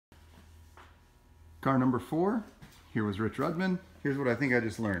Car number 4, here was Rich Rudman. Here's what I think I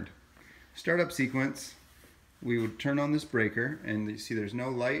just learned. Startup sequence, we would turn on this breaker, and you see there's no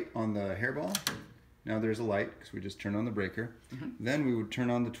light on the hairball. Now there's a light because we just turned on the breaker. Then we would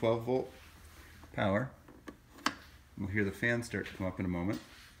turn on the 12-volt power. We'll hear the fan start to come up in a moment.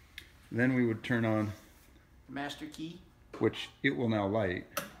 Then we would turn on master key, which it will now light.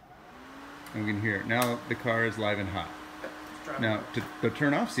 And we can hear it. Now the car is live and hot. Now the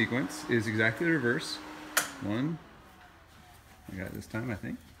turn off sequence is exactly the reverse. 1, I got it this time I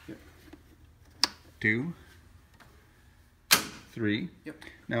think. Yep. 2, 3. Yep.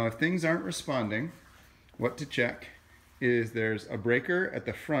 Now if things aren't responding, what to check is there's a breaker at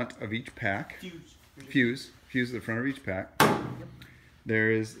the front of each pack. Fuse at the front of each pack. Yep.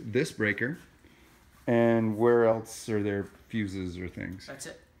 There is this breaker, and where else are there fuses or things? That's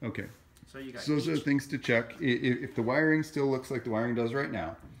it. Okay. So you got those are the things to check. If the wiring still looks like the wiring does right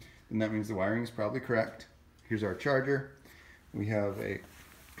now, then that means the wiring is probably correct. Here's our charger. We have a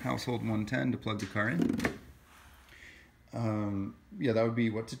household 110 to plug the car in. Yeah, that would be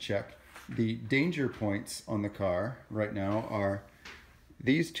what to check. The danger points on the car right now are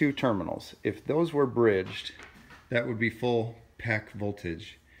these 2 terminals. If those were bridged, that would be full pack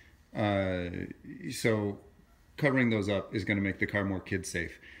voltage. So covering those up is going to make the car more kid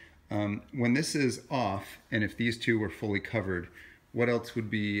safe. When this is off, and if these 2 were fully covered, what else would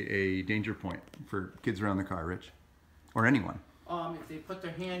be a danger point for kids around the car, Rich? Or anyone? If they put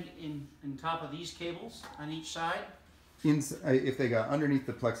their hand in top of these cables on each side. If they got underneath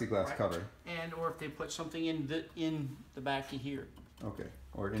the plexiglass cover. And or if they put something in the back of here. Okay,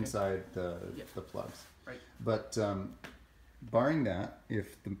 or inside the plugs. Right. But barring that,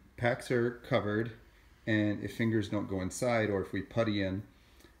 if the packs are covered and if fingers don't go inside, or if we putty in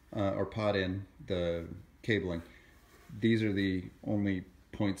or pot in the cabling, these are the only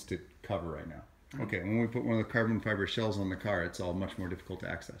points to cover right now. Okay, when we put one of the carbon fiber shells on the car, it's all much more difficult to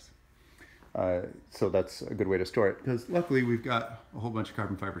access. So that's a good way to store it, because luckily we've got a whole bunch of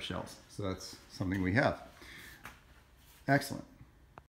carbon fiber shells, so that's something we have. Excellent.